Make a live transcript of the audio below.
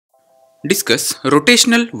Discuss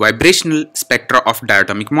rotational-vibrational spectra of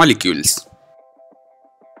diatomic molecules.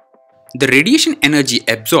 The radiation energy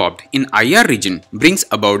absorbed in IR region brings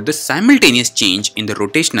about the simultaneous change in the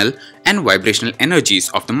rotational and vibrational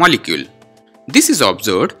energies of the molecule. This is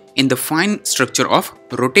observed in the fine structure of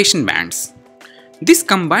rotation bands. This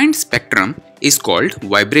combined spectrum is called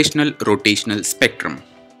vibrational-rotational spectrum.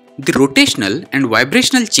 The rotational and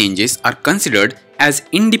vibrational changes are considered as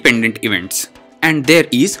independent events, and there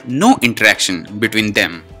is no interaction between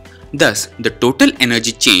them. Thus, the total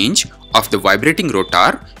energy change of the vibrating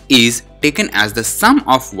rotor is taken as the sum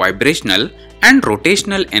of vibrational and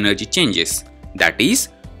rotational energy changes, that is,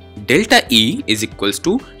 delta E is equals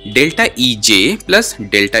to delta Ej plus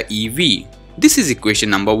delta Ev. This is equation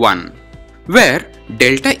number 1, where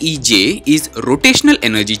delta Ej is rotational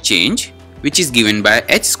energy change, which is given by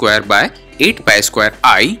h square by 8 pi square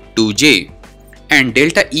I 2j, and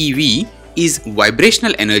delta Ev is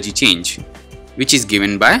vibrational energy change, which is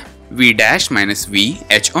given by V dash minus V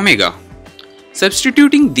h omega.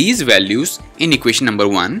 Substituting these values in equation number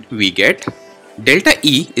 1, we get delta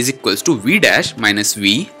E is equals to V dash minus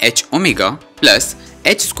V h omega plus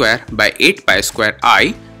h square by 8 pi square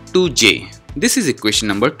I 2j. This is equation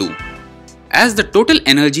number 2. As the total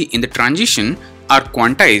energy in the transition are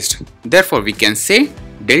quantized, therefore we can say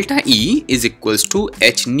delta E is equals to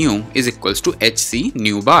h nu is equals to hc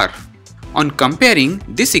nu bar. On comparing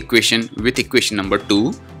this equation with equation number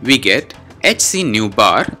 2, we get hc nu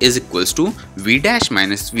bar is equals to V dash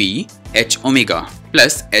minus V h omega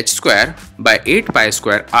plus h square by 8 pi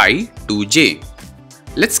square I 2j.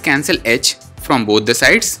 Let's cancel h from both the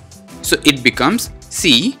sides. So it becomes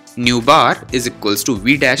C nu bar is equals to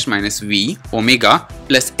V dash minus V omega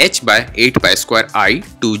plus h by 8 pi square I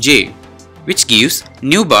 2j, which gives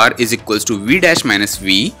nu bar is equals to V dash minus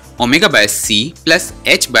V omega by c plus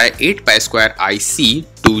h by 8 pi square I c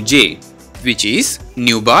 2j, which is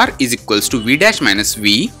nu bar is equals to V dash minus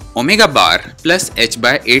V omega bar plus h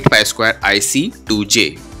by 8 pi square I c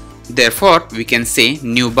 2j. Therefore, we can say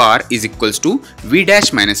nu bar is equals to V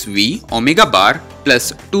dash minus V omega bar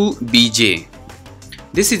plus 2bj.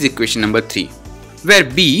 This is equation number 3, where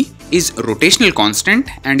b is rotational constant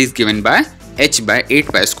and is given by h by 8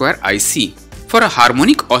 pi square Ic. For a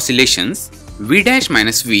harmonic oscillations, V dash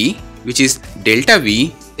minus V, which is delta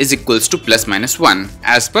V, is equals to plus minus 1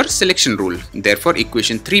 as per selection rule. Therefore,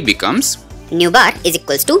 equation 3 becomes nu bar is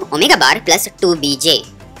equals to omega bar plus 2bj.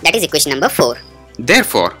 That is equation number 4.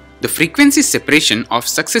 Therefore, the frequency separation of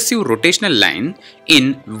successive rotational line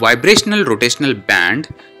in vibrational-rotational band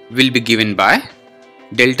will be given by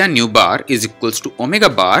delta nu bar is equals to omega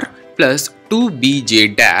bar plus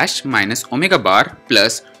 2bj dash minus omega bar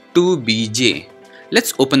plus 2bj.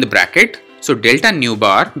 Let's open the bracket. So delta nu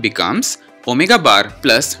bar becomes omega bar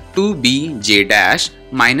plus 2bj dash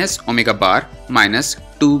minus omega bar minus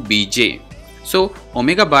 2bj. So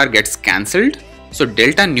omega bar gets cancelled. So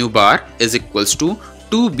delta nu bar is equals to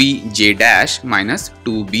 2bj dash minus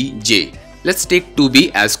 2bj. Let's take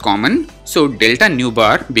 2b as common. So delta nu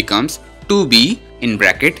bar becomes 2b in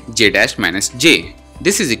bracket j dash minus j.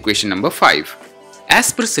 This is equation number 5.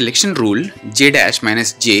 As per selection rule, j dash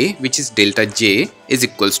minus j, which is delta j, is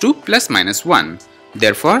equals to plus minus 1.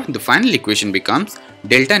 Therefore, the final equation becomes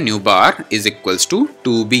delta nu bar is equals to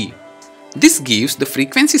 2b. This gives the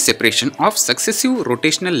frequency separation of successive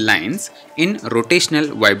rotational lines in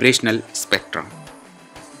rotational-vibrational spectra.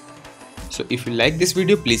 So if you like this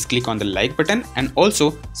video, please click on the like button and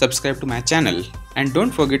also subscribe to my channel. And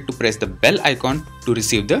don't forget to press the bell icon to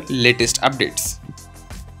receive the latest updates.